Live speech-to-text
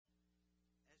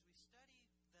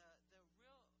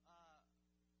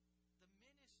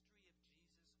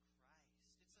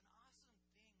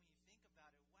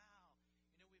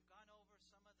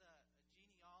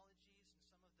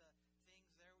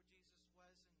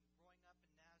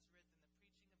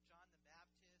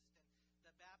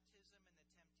baptism and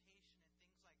the temptation and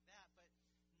things like that. But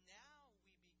now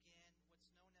we begin what's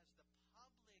known as the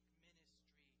public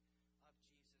ministry of Jesus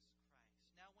Christ.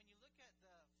 Now, when you look at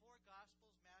the four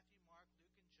Gospels, Matthew, Mark,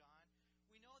 Luke, and John,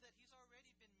 we know that he's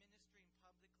already been ministering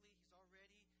publicly. He's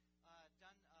already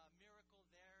done a miracle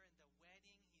there in the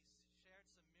wedding. He's shared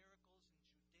some miracles in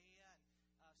Judea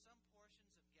and some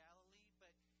portions of Galilee.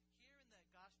 But here in the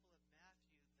Gospel of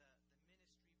Matthew, the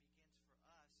ministry begins for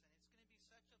us. And it's going to be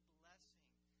such a blessing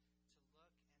to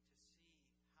look and to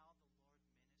see how the Lord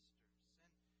ministers.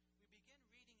 And we begin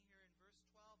reading here in verse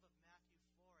 12 of Matthew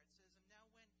 4. It says, "And now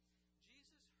when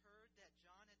Jesus heard that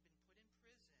John had been put in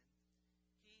prison,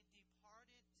 he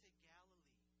departed to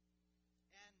Galilee.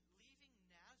 And leaving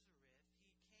Nazareth, he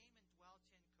came and dwelt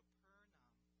in Capernaum,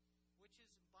 which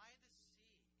is by the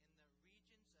sea in the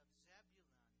regions of Zebulun and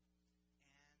Naphtali."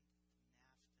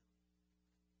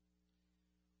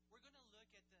 We're going to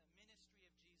look at the ministry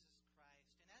of Jesus Christ.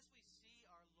 And as we see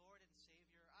our Lord and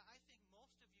Savior, I think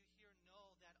most of you here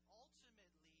know that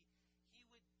ultimately he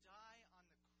would die on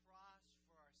the cross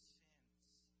for our sins.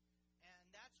 And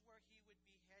that's where he would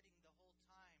be heading the whole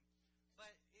time.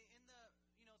 But in the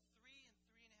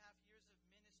 3.5 years of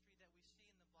ministry that we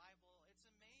see in the Bible, it's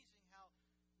amazing how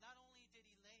not only did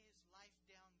he lay his life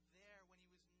down there when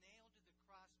he was nailed to the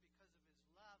cross because of his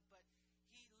love, but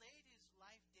he laid his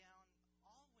life down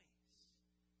always.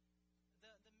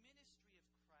 The ministry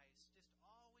of Christ, just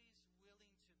always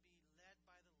willing to be led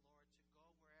by the Lord to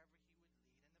go wherever he would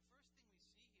lead. And the first thing we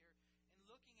see here in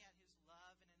looking at his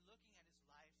love and in looking at his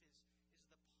life is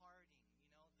the parting,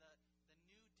 the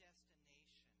new destination.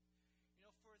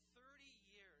 For 30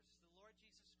 years, the Lord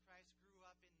Jesus Christ grew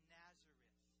up in Nazareth.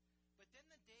 But then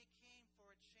the day came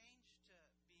for a change to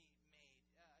be made,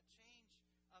 a change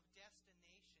of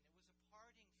destination. It was a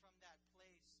parting from that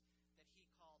place that he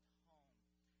called home.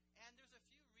 And there's a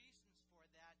few reasons for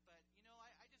that, but,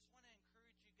 I just want to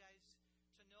encourage you guys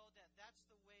to know that that's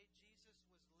the way Jesus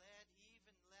was led. He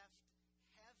even left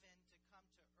heaven to come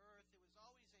to earth. It was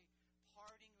always a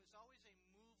parting. It was always a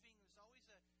moving. It was always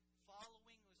a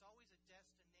following. It was always a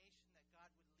destination that God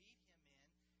would lead him in.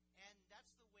 And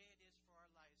that's the way it is for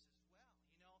our lives as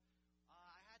well.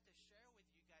 I had to share with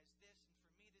you guys this, and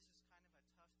for me this is kind of a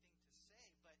tough thing to say,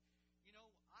 but,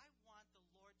 I want the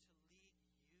Lord to lead you.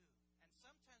 And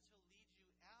sometimes he'll lead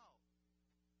you out.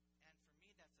 And for me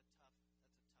that's a tough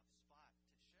spot to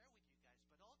share with you guys.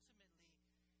 But ultimately,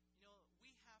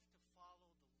 we have to follow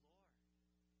the Lord.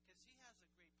 Because he has a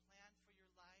great plan for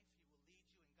your life. He will lead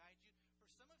you and guide you. For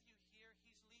some of you here,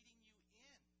 he's leading you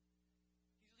in.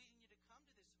 He's leading you to come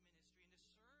to this ministry and to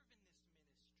serve in this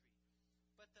ministry.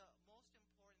 But the most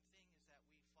important thing is that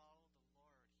we follow the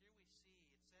Lord. Here we see,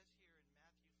 it says here in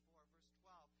Matthew 4, verse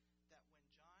 12, that when Jesus heard that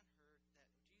John had been put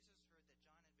in prison,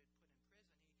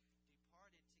 he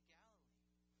departed to Galilee.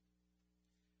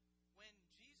 When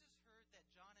Jesus heard that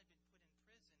John had been put in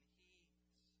prison,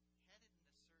 he headed in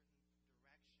a certain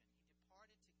direction. He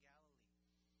departed to Galilee.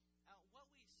 Now, what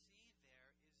we see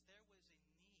there is there was a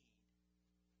need that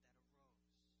arose.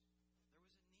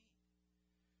 There was a need.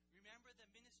 Remember the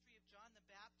ministry of John the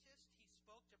Baptist? He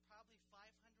spoke to probably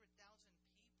 500,000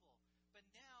 people. But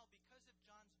now, because of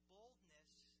John's boldness,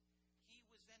 he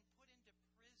was then put into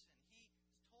prison. He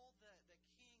told the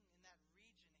king in that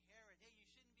region, Herod, hey, you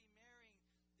shouldn't be marrying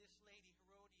this lady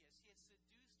Herodias. He had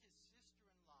seduced his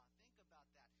sister-in-law. Think about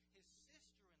that. His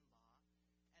sister-in-law.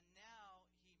 And now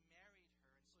he married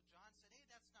her. And so John said, hey,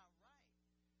 that's not right.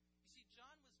 You see,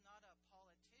 John was not a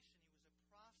politician. He was a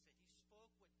prophet. He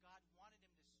spoke what God wanted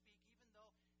him to speak, even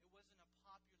though it wasn't a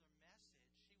popular message.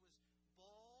 He was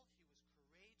bold. He was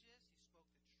courageous. He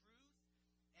spoke the truth.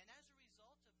 And as a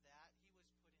result of that, he was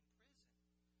put in prison.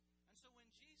 And so when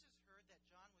Jesus heard that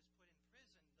John was put in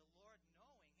prison, the Lord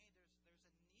knowing, hey,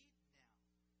 there's a need now.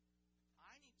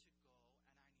 I need to go and I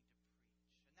need to preach.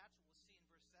 And that's what we'll see in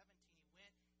verse 17. He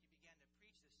went, he began to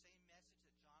preach the same message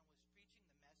that John was preaching,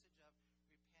 the message of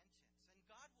repentance. And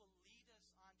God will lead us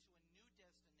onto a new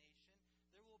destination.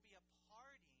 There will be a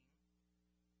parting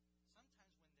sometimes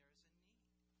when there is a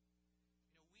need.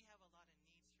 We have a lot of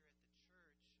needs here at the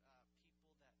church. People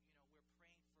that, we're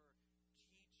praying for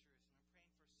teachers and we're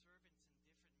praying for servants in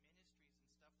different ministries and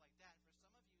stuff like that. And for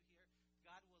some of you here,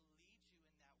 God will lead you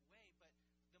in that way.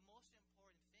 But the most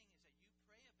important thing is that you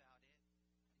pray about it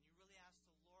and you really ask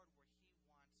the Lord where he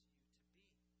wants you to be.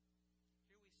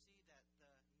 Here we see that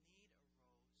the need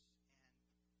arose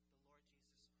and the Lord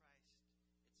Jesus Christ, it says,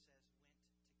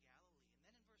 went to Galilee.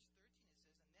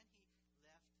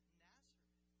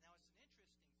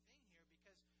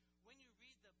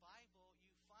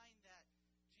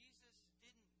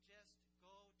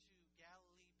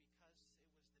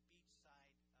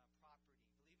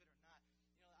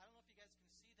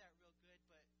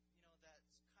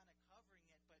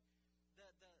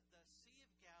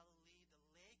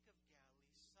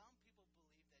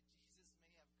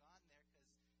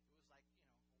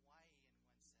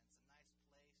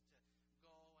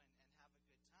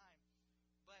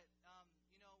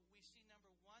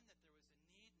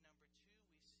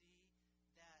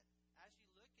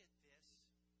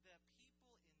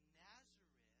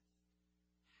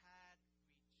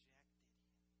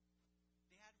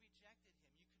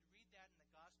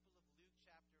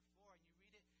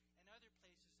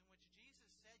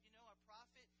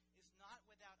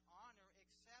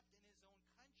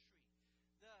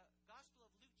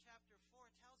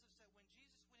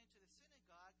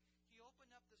 God. He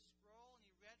opened up the scroll and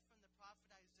he read from the prophet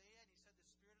Isaiah, and he said,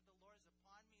 the Spirit of the Lord is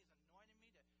upon me, he's anointed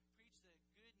me to preach the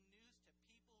good news to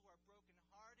people who are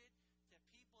brokenhearted, to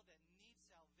people that need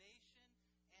salvation.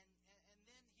 And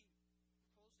then he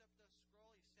closed up the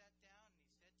scroll, he sat down, and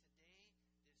he said,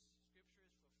 today this scripture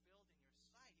is fulfilled in your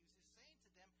sight. He was just saying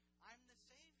to them, I'm the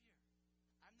Savior.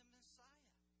 I'm the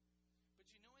Messiah.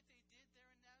 But you know what they did there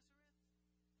in Nazareth? They said,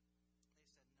 nah,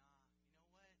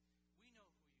 you know what? We know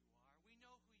who you are. We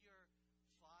know who your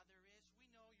father is. We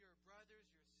know your brothers,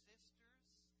 your sisters.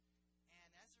 And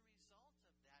as a result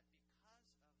of that, because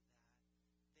of that,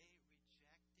 they rejected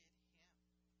him.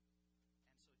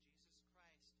 And so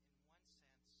Jesus Christ, in one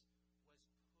sense, was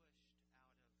pushed out of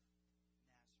Nazareth.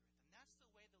 And that's the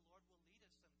way the Lord will lead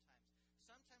us sometimes.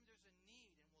 Sometimes there's a need,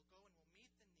 and we'll go and we'll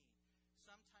meet the need.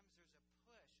 Sometimes there's a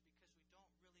push because we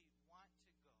don't really want to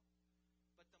go.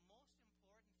 But the most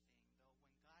important thing, though,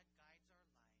 when God guides our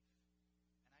life,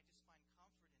 and I just find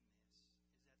comfort in this, is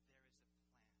that there is a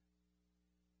plan.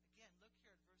 Again, look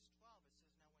here at verse 12. It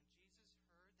says, now when Jesus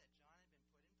heard that John had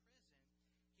been put in prison,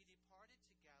 he departed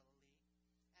to Galilee,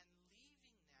 and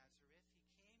leaving Nazareth,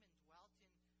 he came and dwelt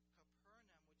in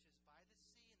Capernaum, which is by the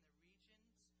sea in the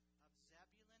regions of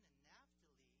Zebulun and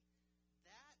Naphtali,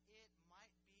 that it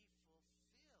might be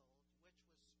fulfilled, which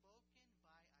was spoken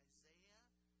by Isaiah the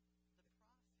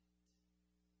prophet.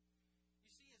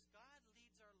 You see, as God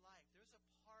leads our life, there's a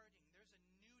parting, there's a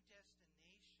new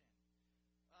destination.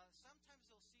 Sometimes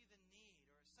they'll see the need,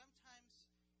 or sometimes,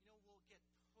 we'll get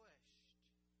pushed.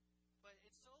 But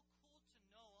it's so cool to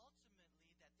know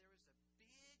ultimately that there is a big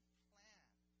plan that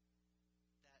is working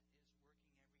everything out, you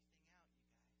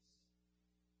guys.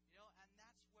 And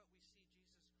that's what we see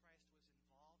Jesus Christ was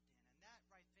involved in. And that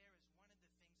right there is one of the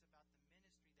things about the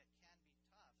ministry that can be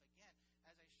tough. Again,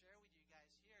 as I share with you guys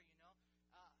here,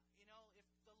 if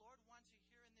the Lord wants you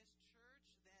here in this church,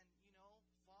 then,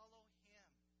 follow him.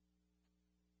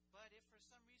 But if for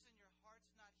some reason your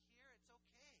heart's not here, it's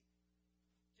okay.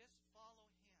 Just follow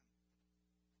him.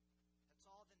 That's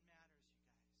all that matters, you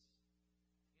guys.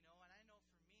 And I know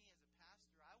for me as a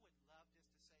pastor, I would love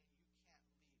just to say, you can't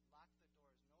leave. Lock the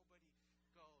doors. Nobody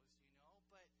goes,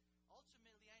 But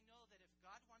ultimately, I know that if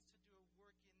God wants to do a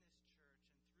work in this church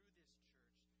and through this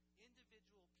church,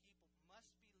 individual people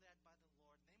must be led by the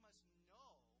Lord. They must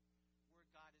know where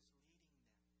God is leading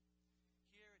them.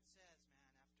 Here it says,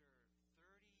 man, after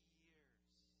 30 years that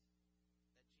Jesus left,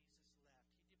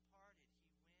 he departed,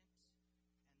 he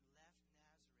went and left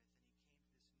Nazareth, and he came to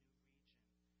this new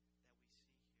region that we see here in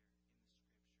the scriptures.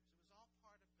 It was all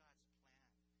part of God's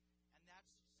plan. And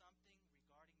that's something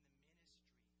regarding the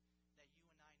ministry that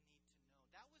you and I need to know.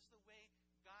 That was the way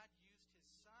God used his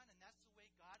son, and that's the way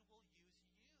God will use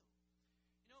you.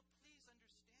 Please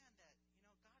understand that,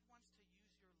 God wants to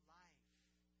use your life.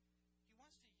 He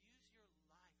wants to use your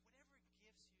life, whatever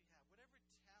gifts you have, whatever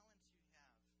talents you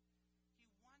have. He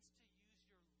wants to use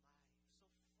your life.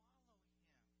 So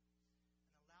follow him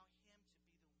and allow him to be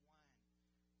the one leading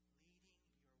your way. It's such an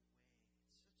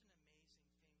amazing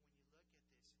thing when you look at this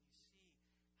and you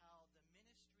see how the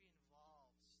ministry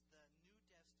involves the new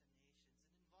destinations.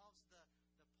 It involves the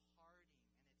parting,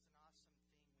 and it's an awesome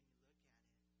thing when you look at it.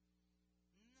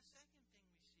 And the second thing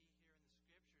we see here in the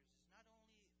scriptures is not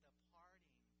only the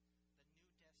parting, the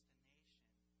new destination,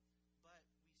 but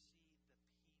we see the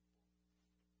people.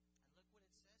 And look what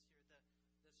it says here.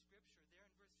 The scripture there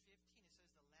in verse 15, it says,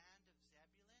 the land of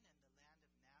Zebulun and the land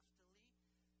of Naphtali,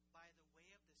 by the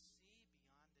way of the sea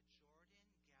beyond the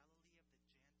Jordan,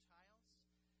 Galilee of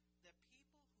the Gentiles. The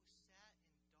people who sat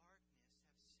in darkness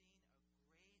have seen a great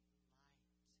light.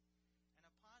 And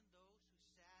upon those who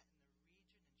sat in the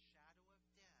region and shadow of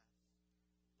death,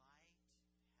 light has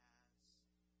dawned.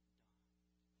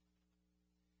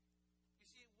 You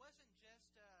see, it wasn't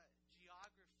just a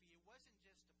geography. It wasn't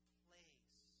just a place.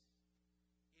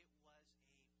 It was a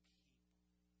people.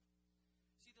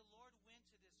 See, the Lord went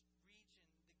to this region,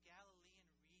 the Galilean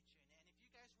region, and if you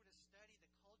guys were to study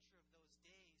the culture of those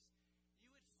days, you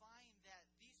would find that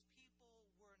these people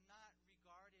were not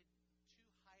regarded too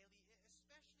highly,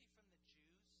 especially from the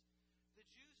Jews. The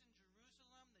Jews in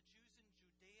Jerusalem, the Jews in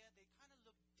Judea, they kind of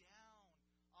looked down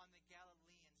on the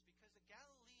Galileans because the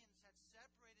Galileans had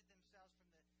separated themselves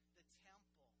from the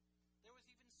temple. There was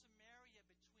even Samaria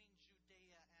between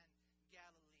Judea and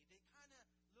Galilee. They kind of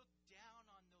looked down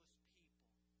on those people.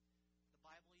 The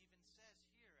Bible even says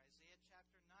here, Isaiah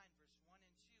chapter 9, verse 1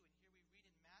 and 2, and here we read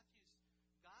in Matthew's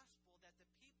gospel that the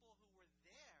people who were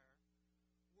there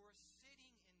were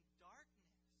sitting in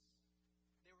darkness.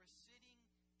 They were sitting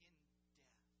in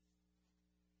death.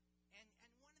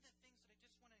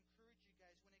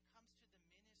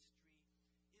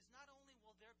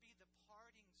 there be the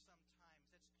parting sometimes.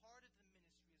 That's part of the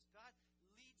ministry, as God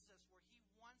leads us where He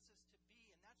wants us to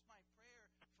be. And that's my prayer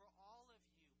for all of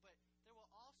you. But there will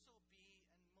also be,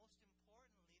 and most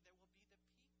importantly, there will be the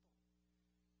people.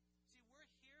 See, we're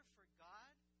here for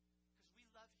God because we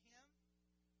love Him,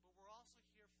 but we're also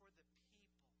here for the people.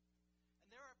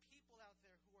 And there are people out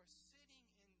there who are sitting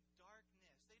in darkness.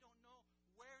 They don't know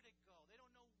where to go. They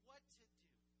don't know what to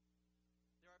do.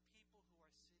 There are people who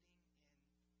are sitting in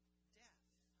death.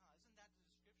 Isn't that the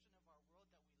description of our world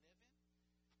that we live in?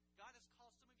 God has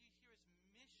called some of you here as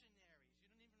missionaries.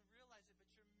 You don't even realize it, but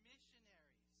you're missionaries.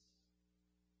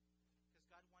 Because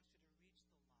God wants you to reach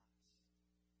the lost.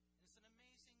 And it's an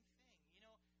amazing thing. You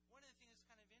know, one of the things that's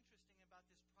kind of interesting about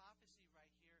this prophecy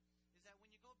right here is that when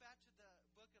you go back to the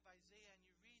book of Isaiah and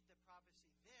you read the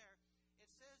prophecy there, it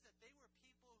says that they were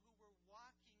people who were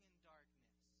walking in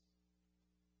darkness.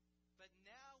 But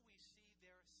now we see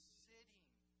they're sitting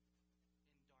in darkness.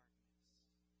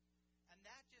 And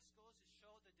that just goes to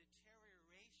show the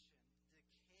deterioration,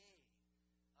 decay of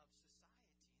society,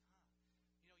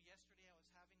 You know, yesterday I was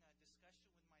having a discussion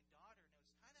with my daughter, and it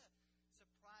was kind of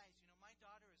surprised. You know, my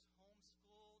daughter is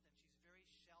homeschooled, and she's very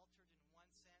sheltered in one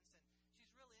sense, and she's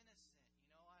real innocent.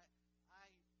 You know, I don't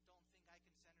think I can send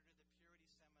her to the purity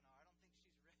seminar. I don't think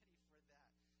she's ready for that.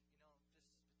 You know, this is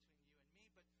between you and me.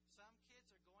 But some kids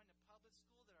are going to public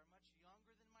school that are much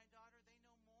younger than my daughter. They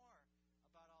know more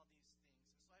about all these things.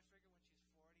 And so I figure when she's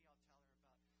 40, I'll tell her about,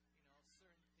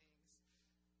 certain things.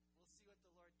 We'll see what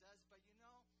the Lord does. But,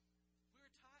 we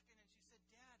were talking, and she said,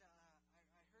 Dad, I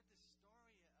heard this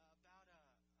story about a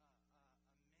man who was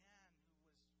with another man.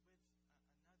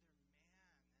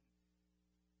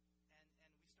 And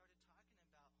we started talking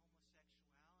about homosexuality and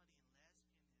lesbianism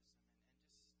and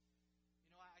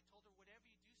just, I told her, whatever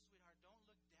you do, sweetheart, don't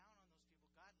look down on those people.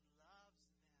 God loves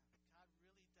them. God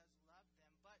really does love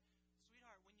them. But,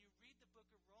 sweetheart, when you read the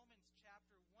book of Romans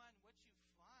chapter 1, what you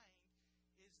find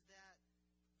is that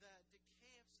the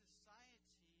decay of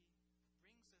society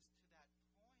brings us to that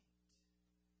point.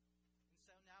 And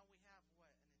so now we have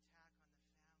what? An attack on the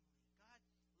family. God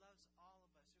loves all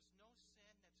of us. There's no sin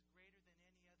that's greater than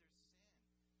any other sin.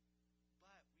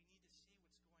 But we need to see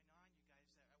what's going on, you guys.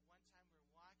 That at one time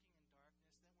we're walking in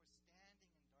darkness, then we're standing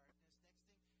in darkness.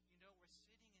 Next thing you know, we're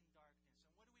sitting in darkness. And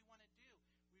what do we want to do?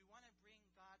 We want to bring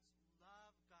God's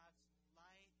love, God's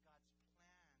light, God's plan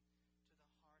to the heart of the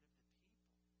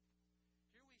people.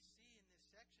 Here we see in this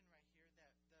section right here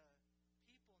that the people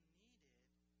needed Jesus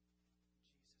Christ.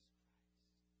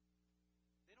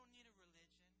 They don't need a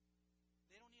religion.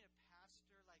 They don't need a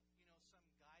pastor like, some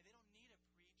guy. They don't need a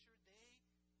preacher. They need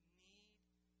Jesus.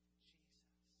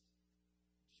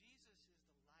 Jesus is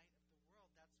the light of the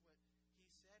world. That's what He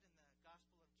said in the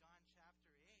Gospel of John chapter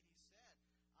 8. He said,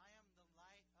 I am the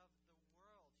light of the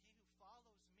world. He who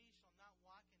follows me shall not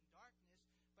walk in darkness,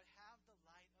 but have the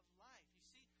light of life. You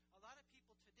see, a lot of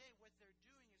people today, what they're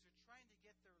doing is they're trying to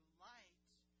get their light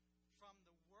from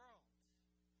the world,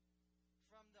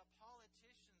 from the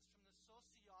politicians, from the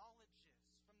sociologists,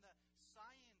 from the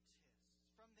scientists,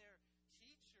 from their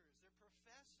teachers, their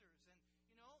professors.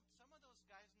 And, some of those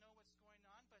guys know what's going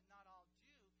on, but not all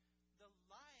do. The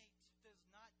light does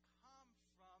not come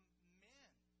from men.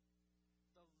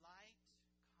 The light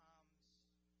comes in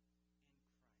Christ.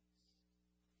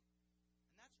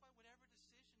 And that's why whatever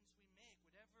decisions we make,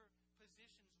 whatever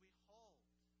positions we hold,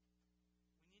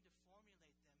 we need to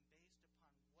formulate them based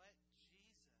upon what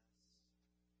Jesus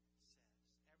says.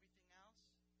 Everything else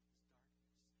is darkness.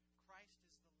 Christ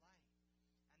is the light.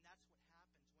 And that's what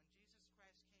happens. When Jesus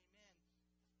Christ came in,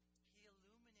 He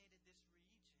illuminated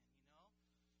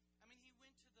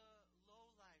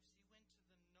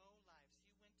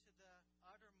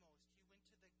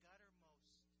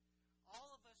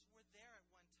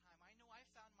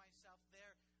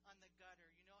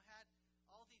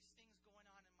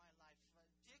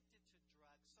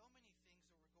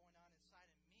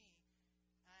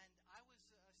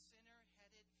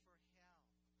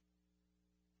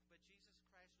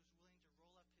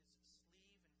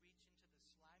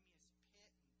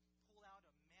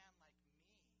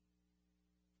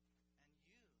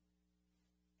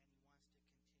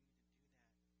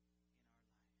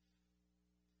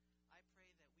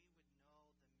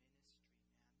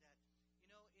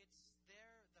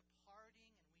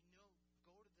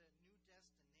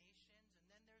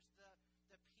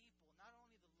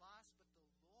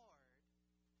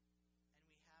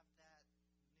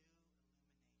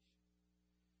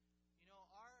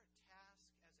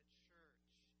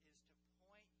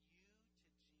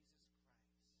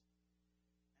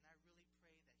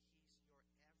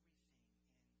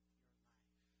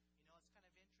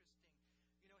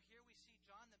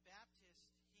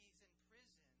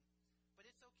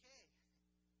okay.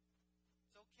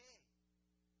 It's okay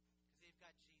because they've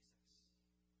got Jesus, right?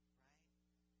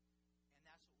 And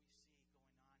that's what we see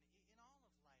going on in all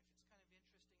of life. It's kind of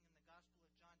interesting in the Gospel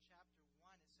of John chapter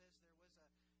 1. It says there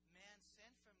was a man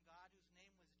sent from God whose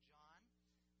name was John.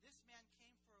 This man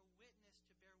came for a witness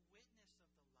to bear witness of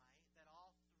the light that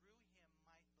all through him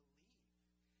might believe.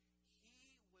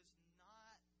 He was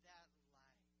not that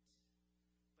light,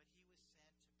 but he was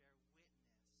sent to bear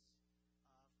witness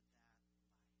of that light.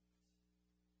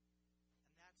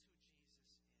 And that's who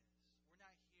Jesus is. We're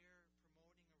not here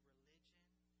promoting a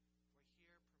religion. We're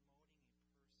here promoting a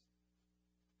person.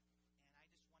 And I just want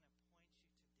to point you today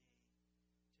to Jesus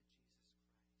Christ.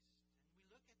 And we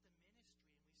look at the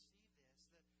ministry and we see this.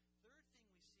 The third thing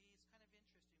we see is kind of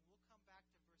interesting. We'll come back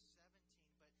to verse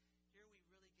 17, but here we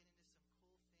really get into some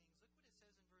cool things. Look what it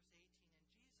says in verse 18.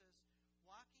 And Jesus,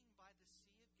 walking by the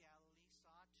Sea of Galilee,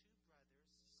 saw two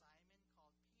brothers, Simon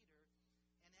called Peter,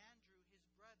 and Andrew his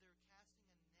brother,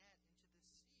 casting a net into the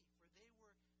sea, for they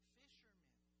were fishermen.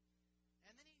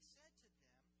 And then he said to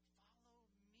them,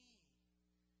 "Follow me,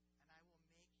 and I will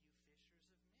make you fishers of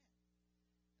men."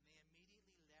 And they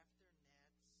immediately left their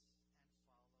nets and followed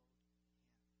him.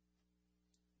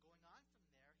 Going on from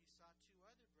there, he saw two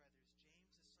other brothers,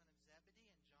 James the son of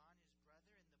Zebedee and John his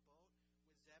brother, in the boat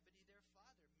with Zebedee their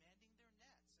father, mending their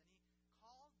nets. And he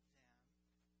called them,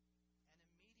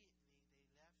 and immediately they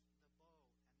left the boat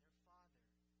and their father and followed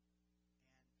him.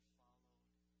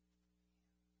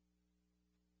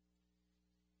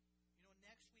 You know,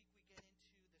 next week we get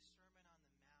into the Sermon on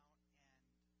the Mount,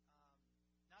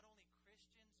 and not only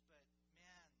Christians, but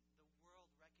man, the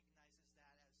world recognizes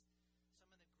that as some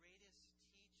of the greatest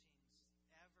teachings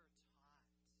ever taught.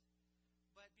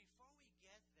 But before we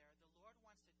get there, the Lord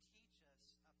wants to teach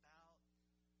us about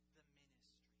the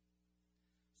ministry.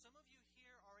 Some of you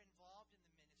here are involved in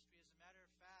the ministry. As a matter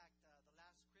of fact, the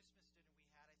last Christmas dinner we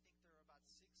had, I think there were about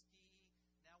 60,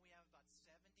 now we have about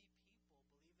 70 people,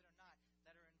 believe it or not,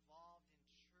 that are involved in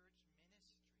church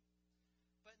ministry.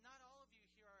 But not all of you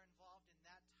here are involved in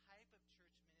that type of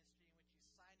church ministry in which you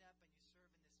sign up and you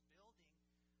serve in this building.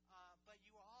 But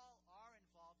you all are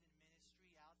involved in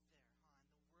ministry out there,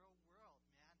 in the real world,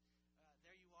 man.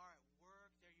 There you are at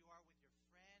work. There you are with your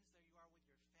friends. There you are with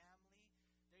your family.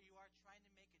 There you are trying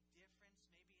to make a difference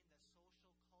maybe in the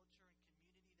social culture and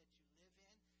community that you live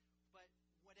in. But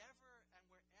whatever and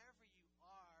wherever you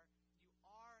are a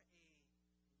light.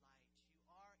 You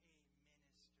are a minister.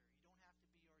 You don't have to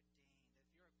be ordained. If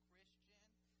you're a Christian,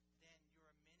 then you're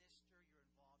a minister. You're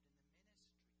involved in the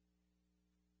ministry.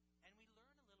 And we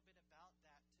learn a little bit about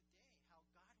that today, how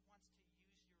God wants to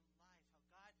use your life, how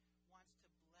God wants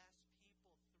to bless people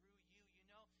through you. You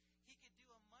know, He could do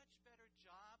a much better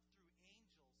job through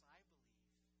angels, I believe.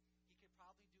 He could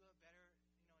probably do a better,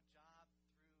 job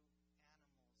through animals, I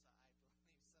believe sometimes.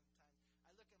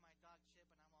 I look at my dog Chip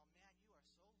and I'm all, man, you are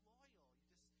so loyal. You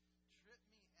just trip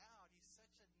me out. He's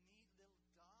such a neat little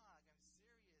dog. I'm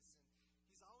serious. And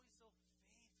he's always so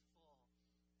faithful.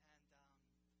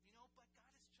 And, but God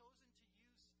has chosen to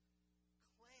use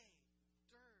clay,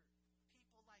 dirt,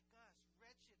 people like us,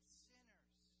 wretched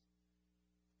sinners.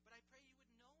 But I pray you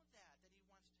would know that He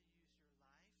wants to use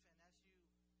your life. And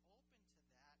as you open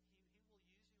to that, He will use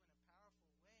you in a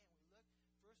powerful way. And we look,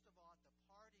 first of all, at the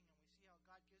parting, and we see how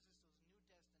God gives us those new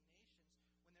destinations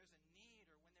when there's a need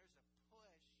or when there's a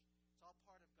push. It's all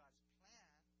part of God's plan.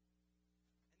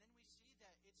 And then we see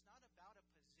that it's not about a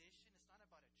position. It's not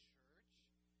about a church.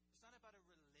 It's not about a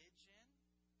religion.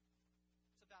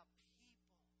 It's about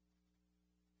people.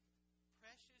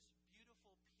 Precious,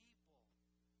 beautiful people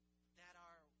that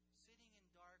are sitting in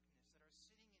darkness, that are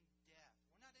sitting in death.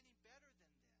 We're not any better than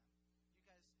them. You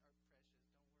guys are precious.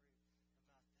 Don't worry about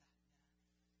that, man.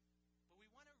 But we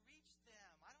want to reach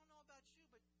them. I don't know about you,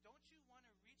 but don't you want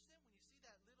to reach them? When you see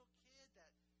that little kid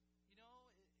that,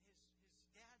 his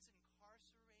dad's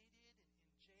incarcerated and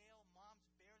in jail, mom's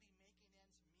barely making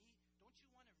ends meet, don't you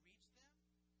want to reach them?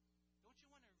 Don't you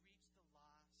want to reach the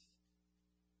lost?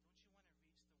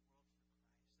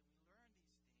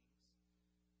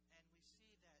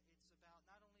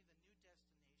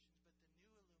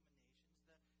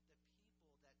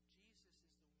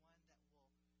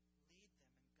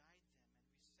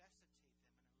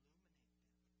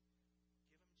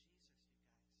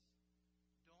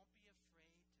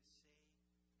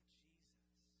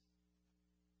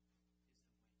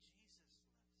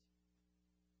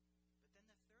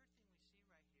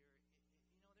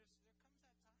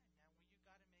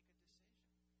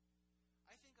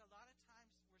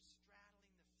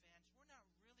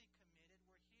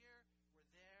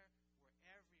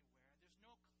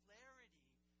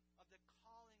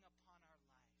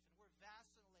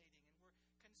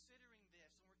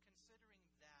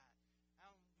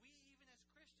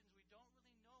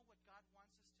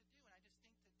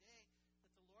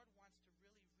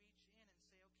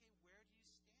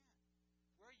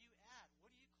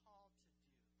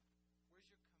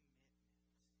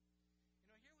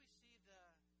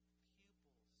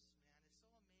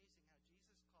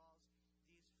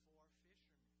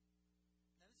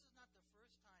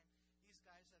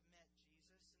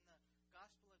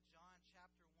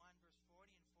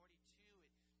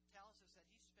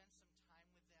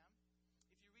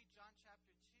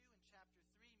 chapter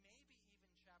 3, maybe even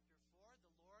chapter 4.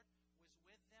 The Lord was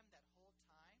with them that whole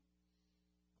time.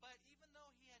 But even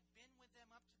though he had been with them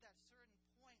up to that certain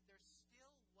point, there still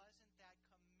wasn't that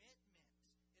commitment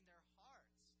in their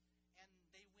hearts. And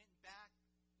they went back,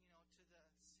 to the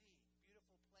sea.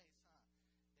 Beautiful place, huh?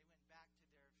 They went back to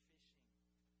their fishing.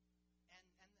 And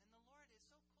the Lord is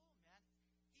so cool, man.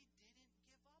 He didn't give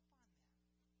up on them.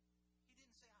 He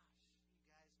didn't say, you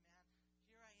guys, man,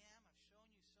 here I am. I've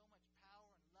shown you so much power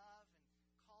and love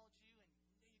and called you,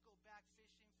 and you go back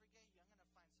fishing. Forget you. I'm going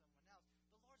to find someone else.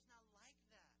 The Lord's not like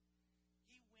that.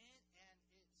 He went, and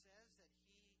it says that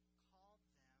he called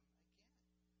them again.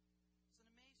 It's an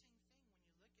amazing thing when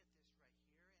you look at this right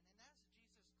here. And as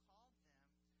Jesus called them,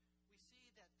 we see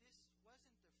that this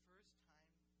wasn't the first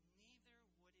time, neither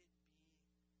would it be the last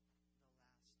time.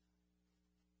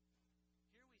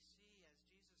 Here we see as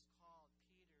Jesus called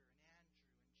Peter and Andrew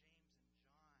and James and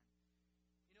John,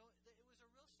 it was a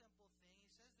real simple thing. He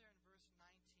says there in verse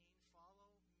 19, follow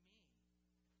me,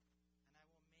 and I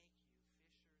will make you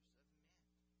fishers of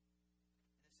men.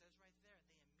 And it says right there,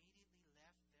 they immediately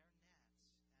left their nets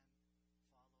and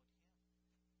followed him.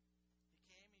 He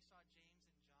came, he saw James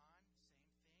and John, same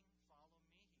thing, follow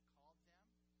me. He called them.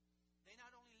 They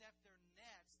not only left their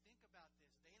nets, think about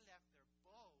this, they left their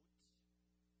boat,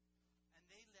 and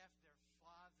they left their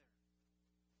father, and they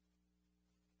followed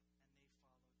Jesus Christ.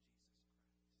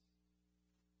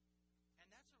 And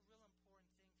that's a real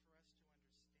important thing for us to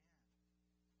understand.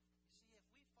 You see, if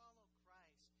we follow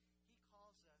Christ, he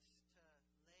calls us to lay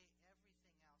everything else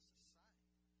aside.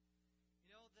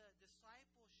 The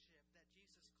discipleship that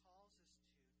Jesus calls us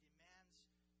to demands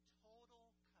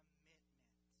total commitment.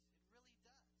 It really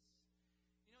does.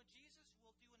 Jesus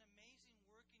will do an amazing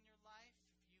work in your life.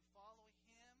 If you follow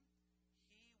him,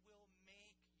 he will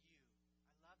make you.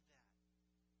 I love that.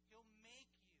 He'll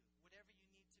make you whatever you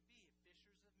need to be. If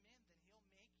fishers of men, then he'll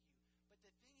make you. But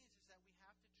the thing is that we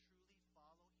have to truly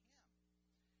follow him.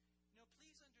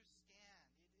 Please understand,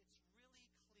 it's really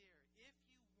clear. If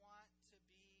you want to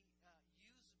be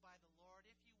used by the Lord,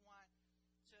 if you want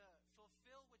to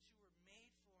fulfill what you were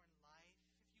made for in life,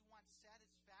 if you want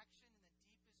satisfaction in the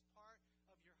deepest part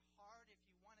of your heart, if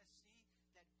you want to see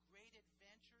that great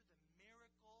adventure, the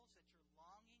miracles that you're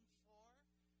longing for,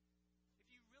 if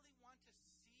you really want to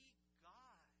see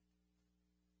God,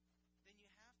 then you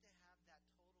have to have that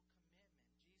total commitment.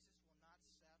 Jesus will not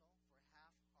settle for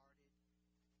half-hearted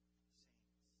saints.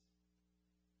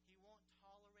 He won't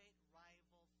tolerate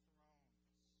rival thrones.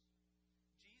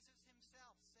 Jesus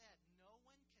himself said, no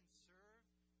one can serve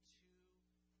two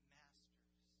masters.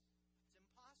 It's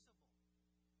impossible.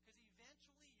 Because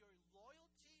eventually your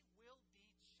loyalty will be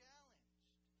challenged.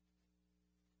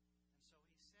 And so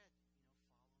he said, follow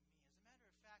me. As a matter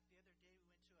of fact, the other day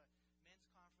we went to a men's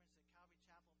conference at Calvary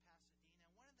Chapel, Pasadena,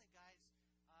 and one of the guys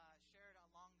shared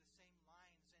along the same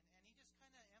lines, and he just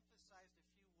kind of emphasized a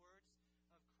few words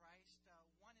of Christ.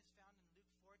 One is found in Luke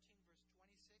 14, verse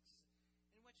 26,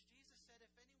 in which Jesus said,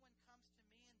 if anyone comes to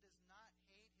me and does not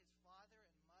hate his father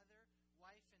and mother,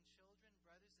 wife and children,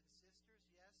 brothers and sisters,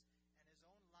 yes, and his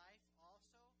own life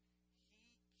also,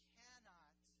 he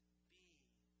cannot be my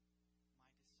disciple.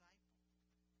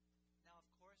 Now, of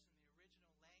course, in the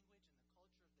original language and the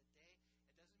culture of the day,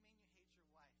 it doesn't mean you hate your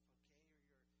wife, okay, or your,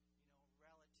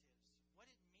 relatives. What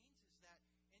it means is that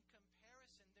in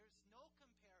comparison, there's no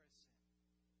comparison.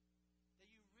 That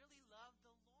you really love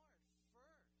the Lord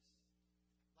first.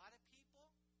 A lot of people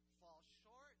fall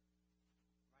short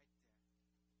right there.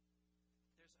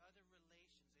 There's other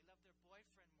relations. They love their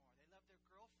boyfriend more. They love their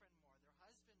girlfriend more, their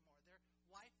husband more, their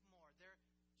wife more, their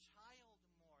child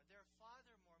more, their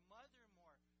father more, mother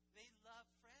more. They love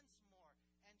friends more.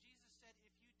 And Jesus said,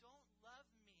 if you don't love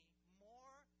me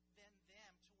more than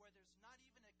them, to where there's not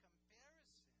even a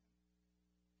comparison,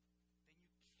 then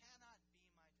you cannot be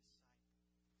my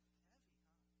disciple.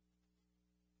 Heavy, huh?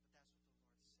 But that's what the Lord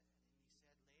said.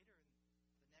 And he said later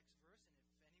in the next verse,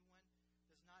 and if anyone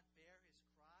does not bear his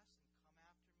cross and come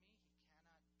after me, he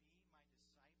cannot be my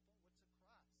disciple. What's a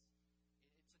cross? It's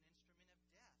an instrument of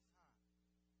death.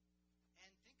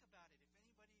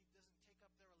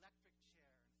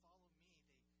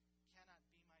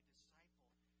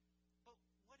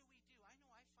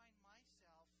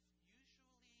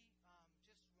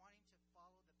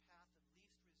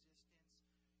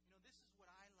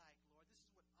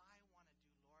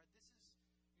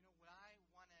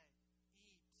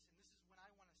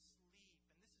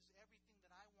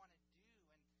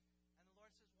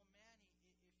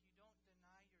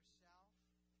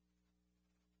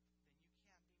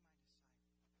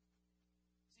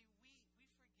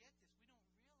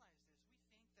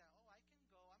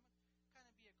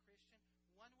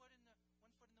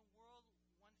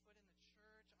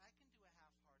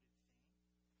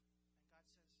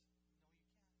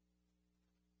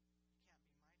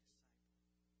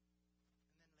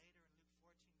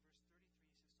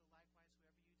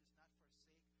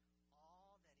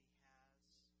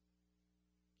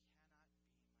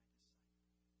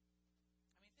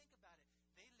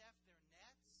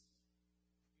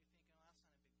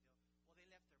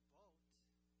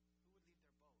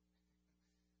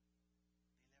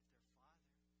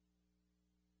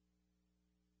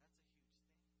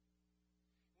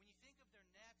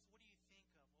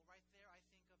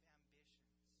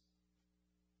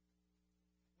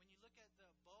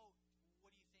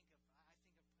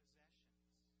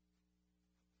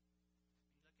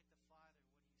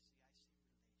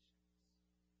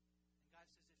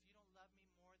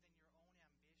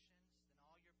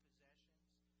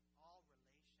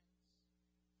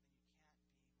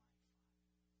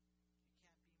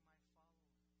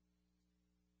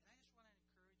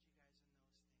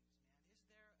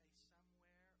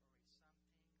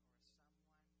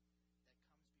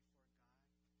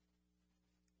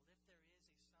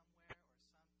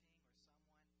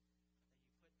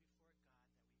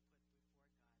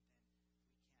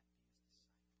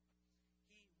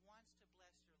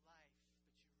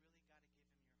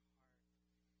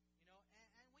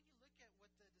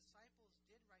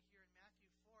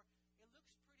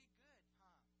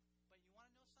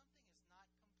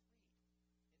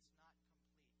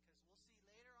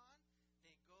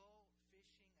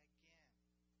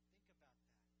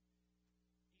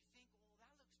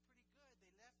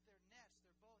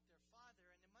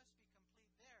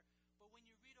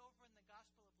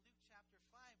 chapter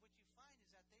 5, what you find is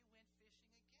that they went fishing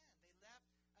again. They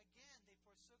left again. They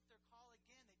forsook their call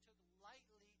again. They took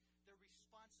lightly their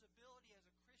responsibility as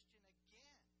a Christian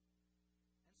again.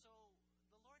 And so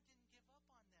the Lord didn't give up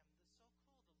on them. That's so cool.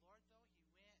 The Lord, though, He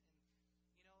went and,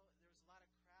 there was a lot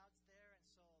of crowds there.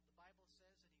 And so the Bible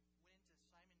says that He went into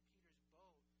Simon Peter's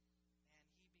boat and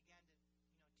He began to,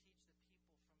 teach the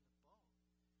people from the boat.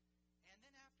 And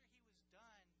then after He was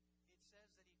done, it says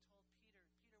that He told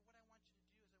Peter, what I want you to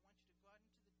do is I want you to go out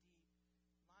into the deep,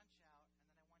 launch out, and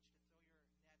then I want you to throw your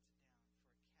nets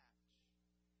down for a catch.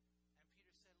 And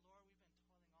Peter said, Lord, we've been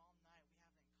toiling all night. We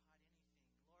haven't caught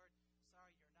anything. Lord,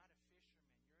 sorry, you're not a fisherman.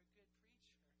 You're a good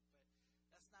preacher, but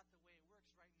that's not the way it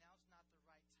works. Right now is not the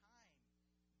right time.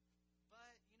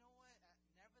 But you know what?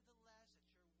 Nevertheless,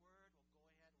 at your word, we'll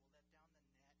go ahead, we'll let down the net.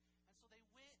 And so they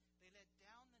went, they let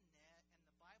down the net, and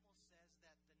the Bible says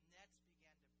that the nets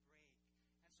began to break.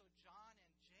 And so John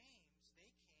and James, they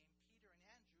came, Peter and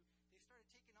Andrew, they started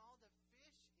taking all the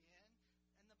fish in,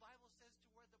 and the Bible says to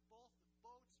where both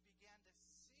boats began to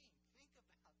sink. Think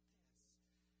about this.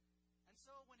 And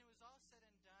so when it was all said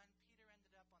and done, Peter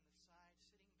ended up on the side,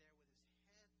 sitting there with his head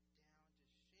down,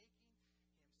 just shaking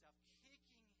himself,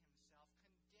 kicking himself,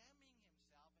 condemning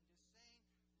himself, and just saying,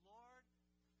 Lord,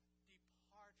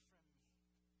 depart from me.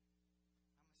 I'm a sinful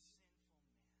man.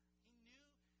 He knew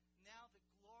now the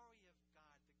glory of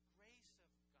God, the grace of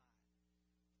God.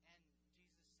 And Jesus said,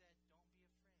 don't be afraid.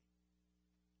 From now on,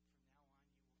 you will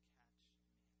catch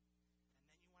men. And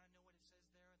then you want to know what it says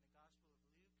there in the Gospel of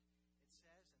Luke? It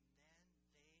says, and then they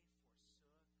forsook all. That's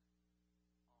when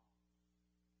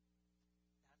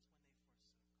they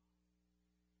forsook all.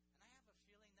 And I have a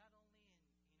feeling not only in,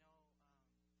 your life,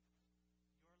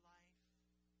 but in my life.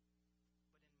 I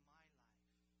know in my life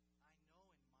that this is where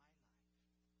God is challenging me right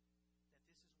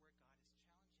now.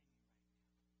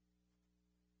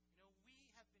 We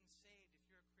have been saved, if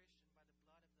you're a Christian, by the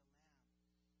blood of the Lamb.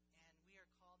 And we are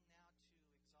called now to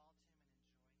exalt Him and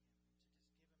enjoy Him,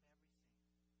 and to just give Him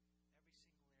everything, every single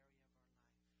area of our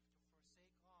life, to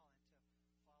forsake all and to follow Him.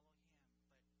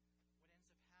 But what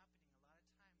ends up happening, a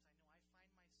lot of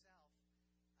times, I know I find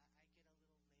myself, I get a little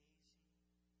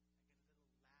lazy, I get a little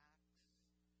lax,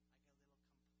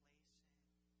 I get a little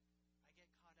complacent, I get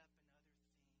caught up in other things.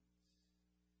 And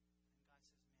God says,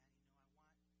 man, I want all of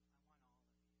you.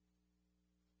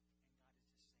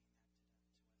 And God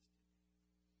is just saying that to us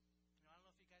today. I don't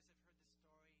know if you guys have heard the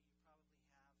story, you probably have,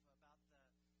 about the hen and the pig when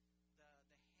they went to church.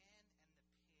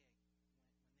 You guys have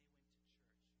probably already heard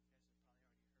that story,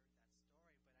 but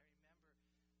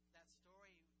I remember that story.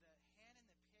 The hen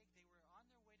and the pig, they were on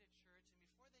their way to church, and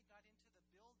before they got into the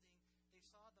building, they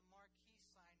saw the marquee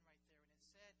sign right there, and it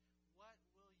said, what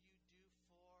will you do for the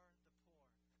poor?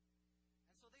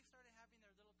 And so they started having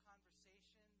their little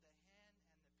conversation, the hen and the pig,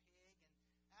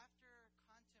 and after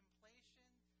contemplation,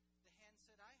 the hen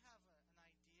said, I have an idea.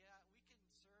 We can serve, ham and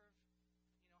eggs. Well, today,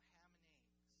 this is what we'll serve.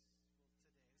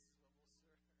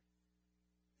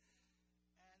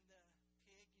 And the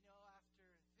pig, after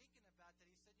thinking about that,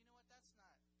 he said, you know what, that's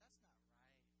not right.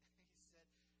 He said,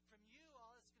 from you,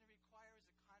 all it's going to require is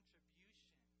a contribution.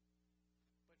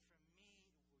 But from me,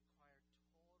 it will require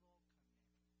total commitment.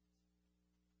 And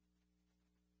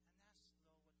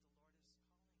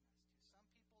that's, though, what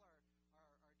the Lord is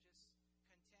calling us to. Some people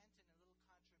are just content in a little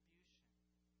contribution.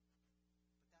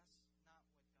 But that's not what God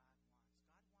wants. God wants more.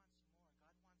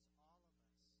 God wants all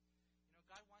of us.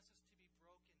 God wants us to be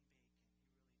broken bacon.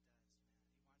 He really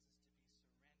does, man. He wants us to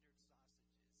be surrendered sausages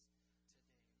today,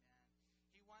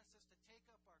 man. He wants us to take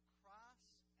up our cross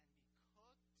and be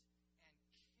cooked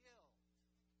and killed for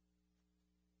Him.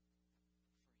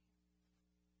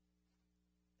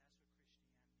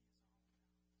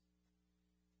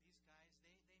 That's what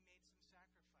Christianity is all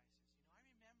about.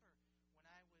 These guys, they made some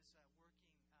sacrifices. I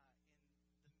remember when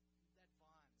I was working at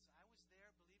Vaughn's. I was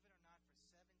there, believe it or not, for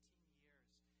 17 years,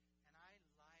 and I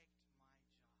liked my job.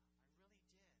 I really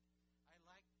did. I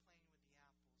liked playing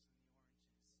with the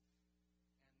apples and the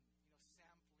oranges, and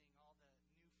sampling all the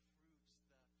new fruits,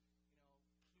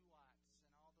 the pluots,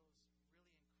 and all those really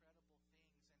incredible things.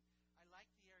 And I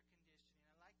liked the air conditioning.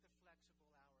 I liked the flexible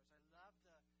hours. I loved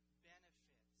the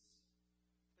benefits.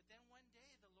 But then one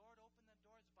day, the Lord opened the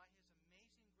doors by His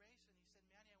amazing grace, and He said,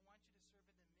 Manny, I want you to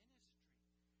serve in the ministry.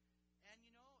 And,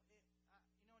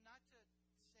 not to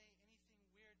say anything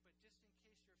weird, but just in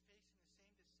case you're facing the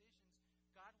same decisions,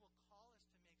 God will call us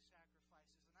to make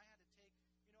sacrifices. And I had to take, a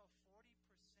 40%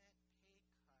 pay cut,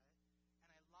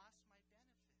 and I lost my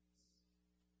benefits.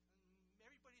 And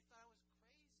everybody thought I was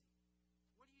crazy.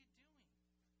 What are you doing?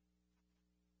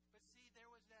 But see,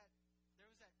 there was that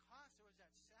cost, there was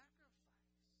that sacrifice.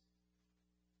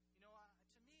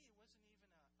 To me, it wasn't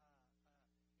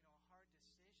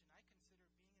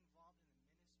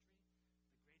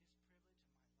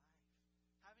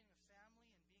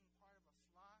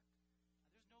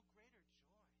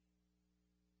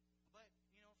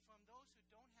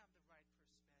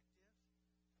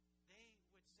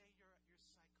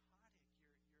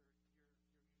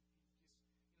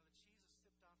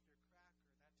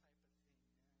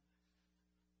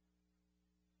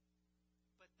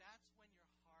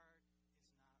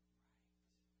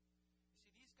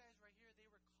these guys right here,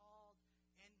 they were called,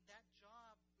 and that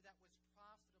job that was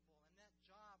profitable, and that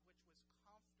job which was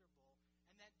comfortable,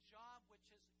 and that job which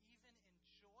is even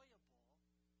enjoyable.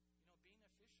 Being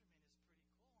a fisherman is pretty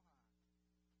cool, huh?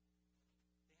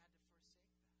 They had to forsake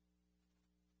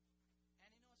that.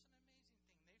 And it's an amazing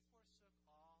thing. They forsook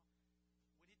all.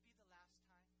 Would it be the last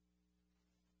time? No. You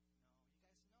guys know,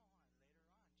 huh? Later on,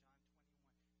 John 21.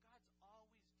 God's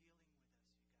always dealing with us,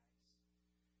 you guys.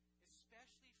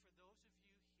 Especially for those of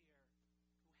you here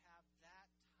who have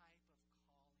that type of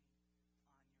calling on your life.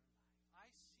 I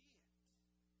see it.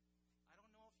 I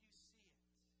don't know if you see it,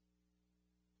 but I see it.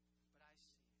 And God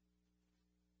wants us to be here,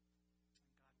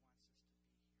 man.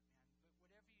 But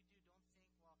whatever you do,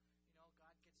 don't think, well,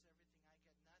 God gets everything, I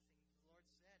get nothing. The Lord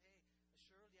said, hey,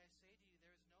 surely I say to you,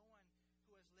 there is no one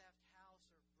who has left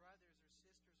house or brothers or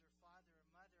sisters or father or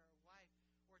mother or wife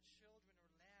or children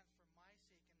or lands for my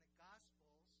sake in the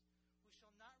Gospels, who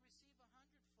shall not receive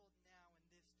 100-fold now in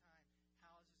this time,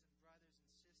 houses and brothers and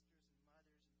sisters and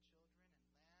mothers and children and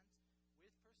lands with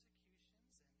persecutions, and in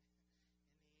the age to come,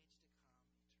 eternal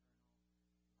life.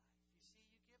 You see,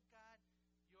 you give God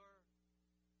your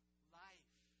life.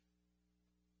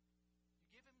 You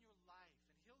give Him your life,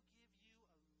 and He'll give you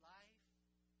a life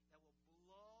that will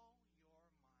blow your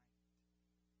mind.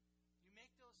 You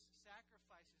make those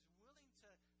sacrifices, willing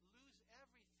to lose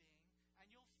everything, and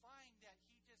you'll find that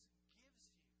He just gives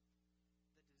you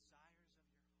the desires of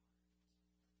your heart.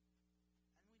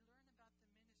 And we learn about the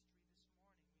ministry this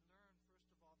morning. We learn,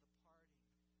 first of all, the parting.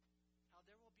 How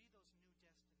there will be those new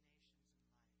destinations in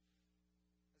life.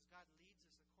 As God leads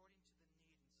us according to the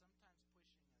need, and sometimes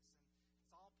pushing us, and it's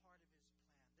all part of His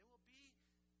plan. There will be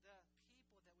the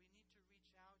people that we need to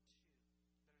reach out to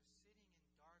that are sitting in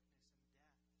darkness and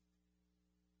death.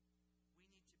 We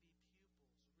need to be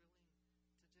pupils,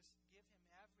 willing to just give Him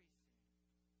everything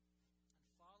and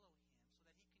follow Him so that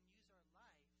He can use our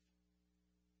life.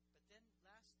 But then,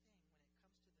 last thing, when it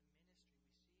comes to the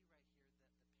ministry, we see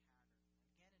right here the pattern. Again,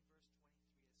 in verse 23, it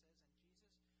says,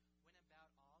 and Jesus went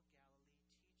about all Galilee,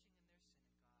 teaching in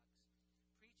their synagogues,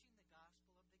 preaching the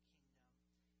gospel of the kingdom,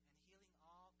 and healing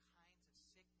all kinds of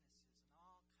sicknesses and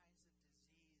all kinds of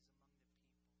disease among the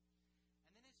people.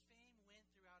 And then His fame went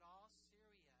throughout all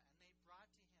Syria, and they brought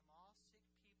to Him all sick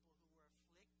people who were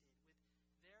afflicted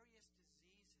with various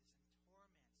diseases and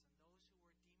torments, and those who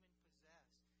were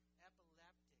demon-possessed,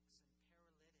 epileptics and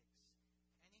paralytics,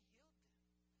 and He healed them.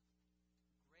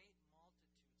 Great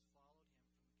multitudes followed Him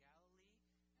from Galilee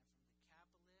and from the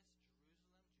Decapolis,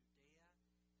 Jerusalem, Judea,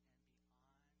 and beyond the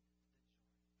Jordan.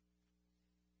 You see the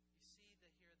parting, you see the people, you see the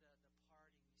pupils, and the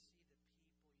last thing we see right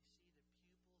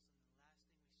here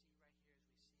is we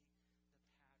see the pattern.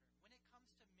 When it comes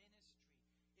to ministry,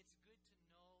 it's good to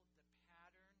know the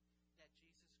pattern that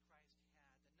Jesus Christ had.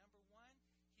 That number one,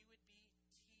 He would be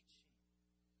teaching.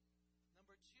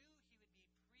 Number two, He would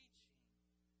be preaching.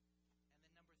 And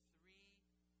then number three, He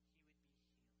would be healing.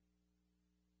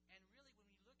 And really, when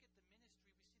we look at the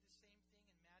ministry, we see the same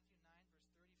thing in Matthew 9,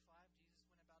 verse 35. Jesus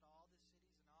went about all the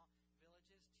cities and all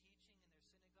villages, teaching in their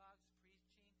synagogues,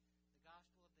 preaching the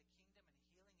gospel of the kingdom,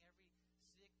 and healing every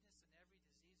sickness and every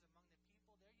disease among the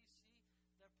people. There you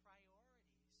see the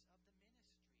priorities of the ministry.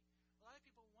 A lot of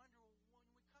people wonder, well, when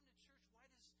we come to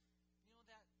church, why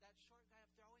does that short guy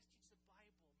up there always teach the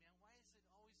Bible, man? Why is it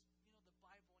always the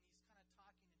Bible, and he's kind of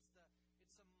talking?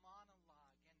 It's a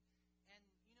monologue, and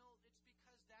it's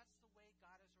because that's the way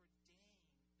God has ordained the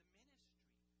ministry.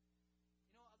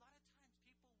 A lot of times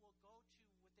people will go to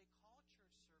what they call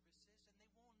church services,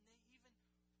 and they won't even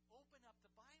open up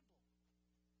the Bible.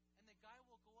 And the guy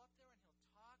will go up there and he'll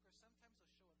talk, or sometimes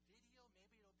he'll show a video,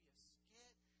 maybe it'll be a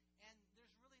skit, and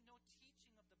there's really no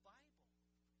teaching of the Bible.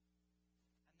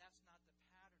 And that's not the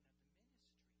pattern of the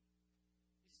ministry.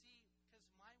 You see, because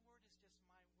my word is just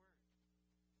my word.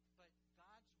 But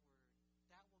God's word,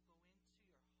 that will go into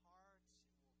your hearts,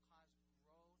 it will cause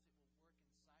growth, it will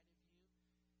work inside of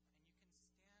you, and you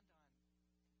can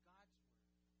stand on God's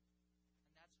word.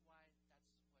 And that's why that's one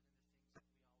of the things that we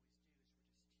always do,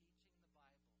 is we're just teaching the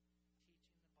Bible, teaching the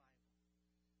Bible, teaching the Bible.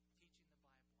 And then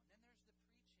there's the preaching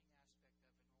aspect of it.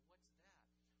 Well, what's that?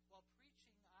 Well,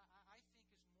 preaching, I think,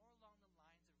 is more along the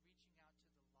lines of reaching out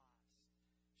to the lost,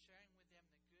 sharing with them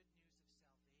the good news of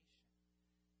salvation.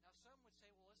 Now, some would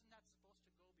say, well, isn't that supposed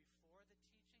to go before the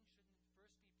teaching? Shouldn't it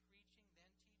first be preaching, then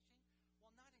teaching?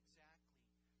 Well, not exactly.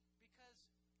 Because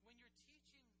when you're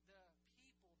teaching the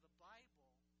people the Bible,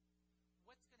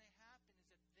 what's going to happen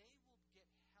is that they will get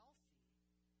healthy,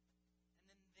 and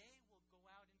then they will go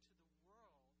out into the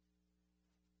world,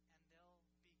 and they'll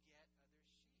beget other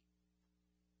sheep.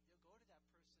 You'll go to that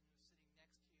person who's sitting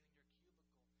next to you in your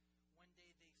cubicle. One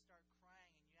day they start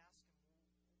crying, and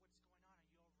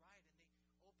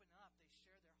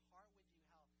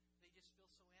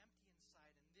so empty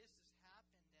inside, and this has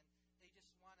happened, and they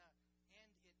just want to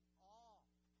end it all.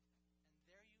 And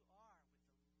there you are with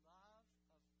the love of God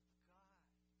to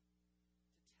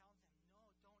tell them, no, don't end it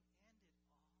all. Start today with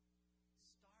Jesus.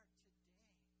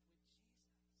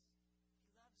 He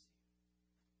loves you.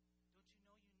 Don't you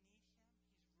know you need Him?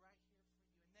 He's right here for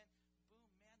you. And then, boom,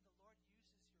 man, the Lord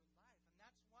uses your life. And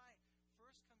that's why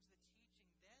first comes the teaching,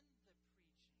 then the preaching.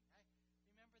 I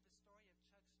remember the story of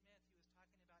Chuck Smith. He was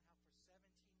talking about how for 17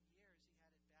 years he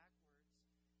had it backwards,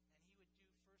 and he would do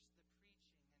first the preaching. And,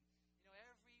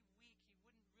 every week he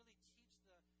wouldn't really teach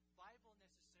the Bible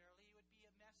necessarily. It would be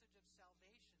a message of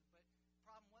salvation, but the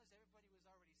problem was everybody was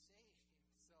already saved.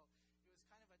 So it was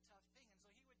kind of a tough thing. And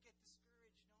so he would get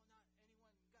discouraged. No, not anyone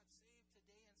got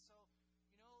saved today. And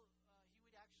so, he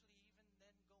would actually even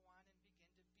then go on and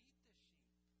begin to beat the sheep.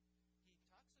 He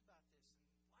talks about this.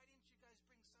 And why didn't you guys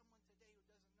bring someone today who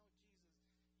doesn't know Jesus?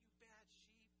 You bad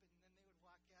sheep. And then they would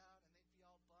walk out and they'd be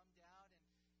all bummed out.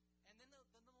 And then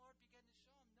the Lord began to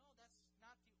show them, no, that's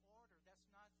not the order. That's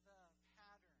not the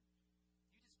pattern.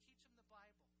 You just teach them the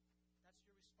Bible. That's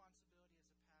your responsibility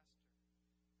as a pastor.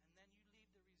 And then you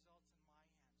leave the results in my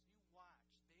hands. You watch.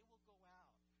 They will go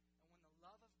out. And when the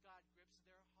love of God grips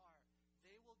their heart,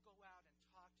 they will go out and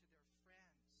talk to their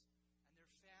friends and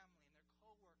their family and their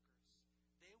coworkers.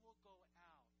 They will go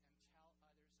out and tell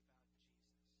others about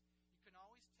Jesus. You can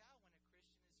always tell when a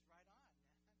Christian is right on, man,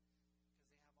 because they have a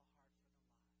heart for the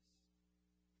lost.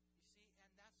 You see,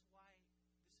 and that's why this is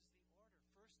the order. First the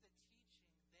teaching,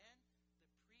 then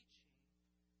the preaching,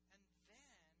 and then the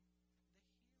healing.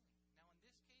 Now, in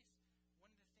this case, one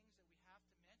of the things that we have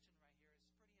to mention right here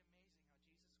is pretty amazing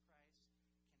how Jesus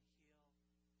Christ can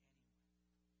heal anyone.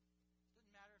 It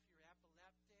didn't matter if you're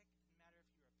epileptic. It didn't matter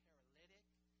if you're a paralytic.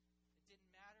 It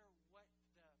didn't matter what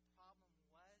the problem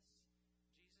was.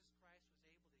 Jesus Christ was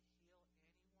able to heal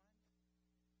anyone.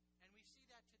 And we see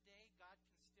that today. God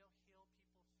can still heal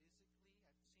people physically.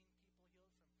 I've seen people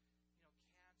healed from,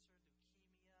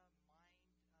 cancer,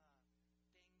 leukemia, mind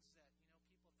things that,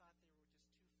 people thought they were just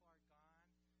too far gone.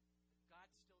 God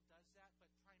still does that,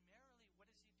 but primarily, what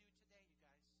does He do today, you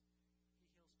guys? He heals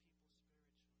people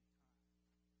spiritually, And He brings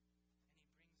them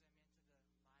into the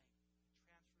light. He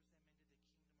transfers them into the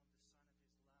kingdom of the Son of His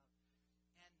love.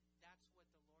 And that's what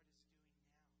the Lord is doing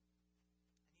now.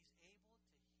 And He's able to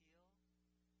heal anyone.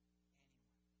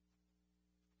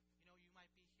 You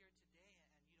might be here today and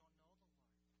you don't know the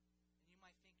Lord. And you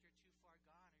might think you're too far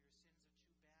gone, or your sins are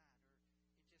too bad,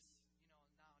 or it just,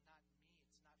 no, not me.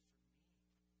 It's not for me. It is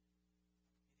for you.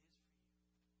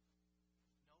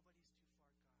 Nobody's too far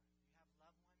gone. You have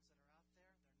loved ones that are out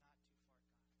there, they're not too far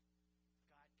gone.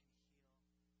 God can heal any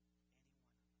one of us.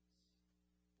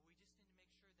 But we just need to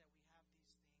make sure that we have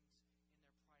these things in their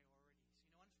priorities.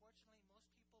 Unfortunately,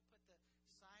 most people put the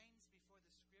signs before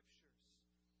the scriptures.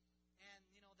 And,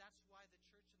 that's why the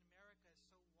church in America is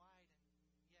so wide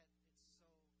and yet it's so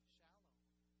shallow.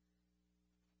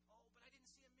 Oh, but I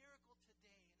didn't see a miracle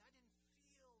today, and I didn't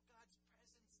feel God's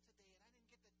presence today, and I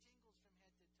didn't get the tingles from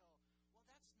head to toe. Well,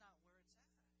 that's not where it's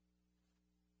at.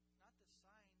 Not the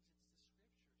signs, it's the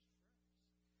scriptures first.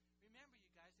 Remember,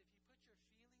 you guys, if you put your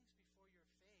feelings before your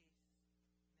faith, then you will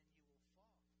fall.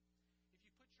 If you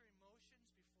put your emotions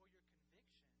before your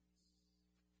convictions, then you're going to be a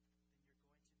casualty.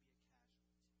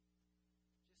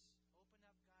 Just open up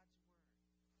God's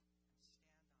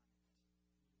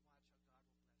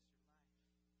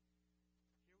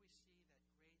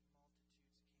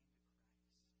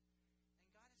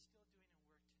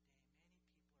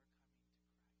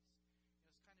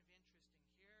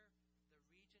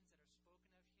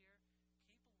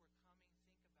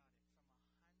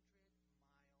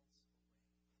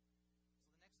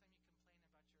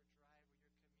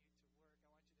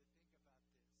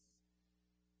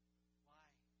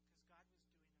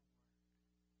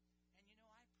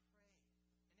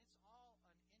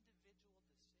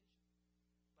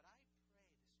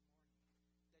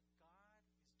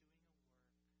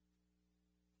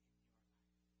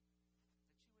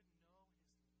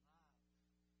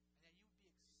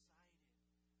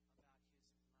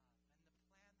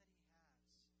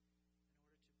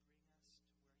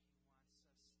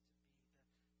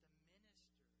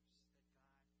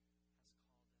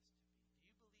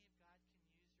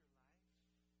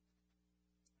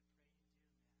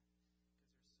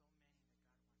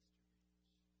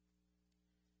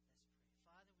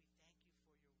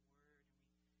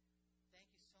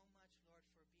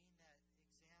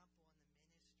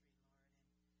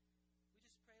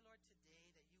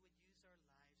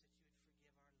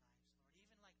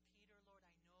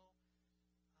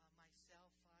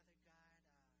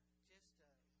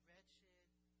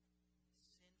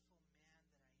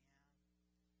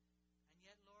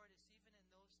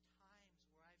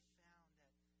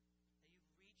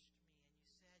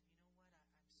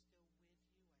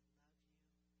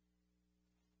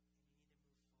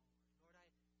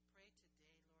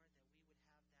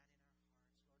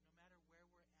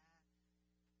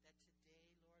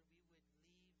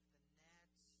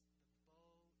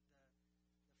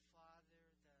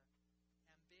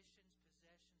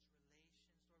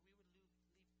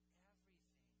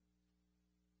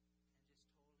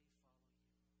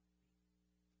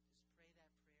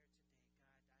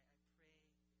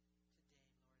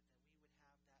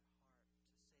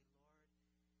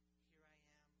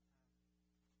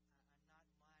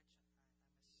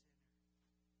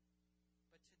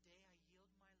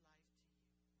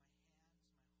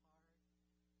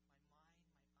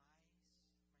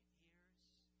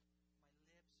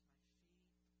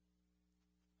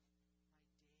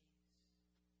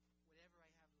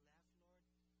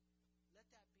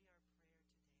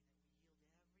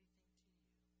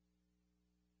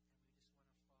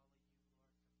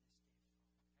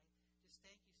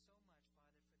thank you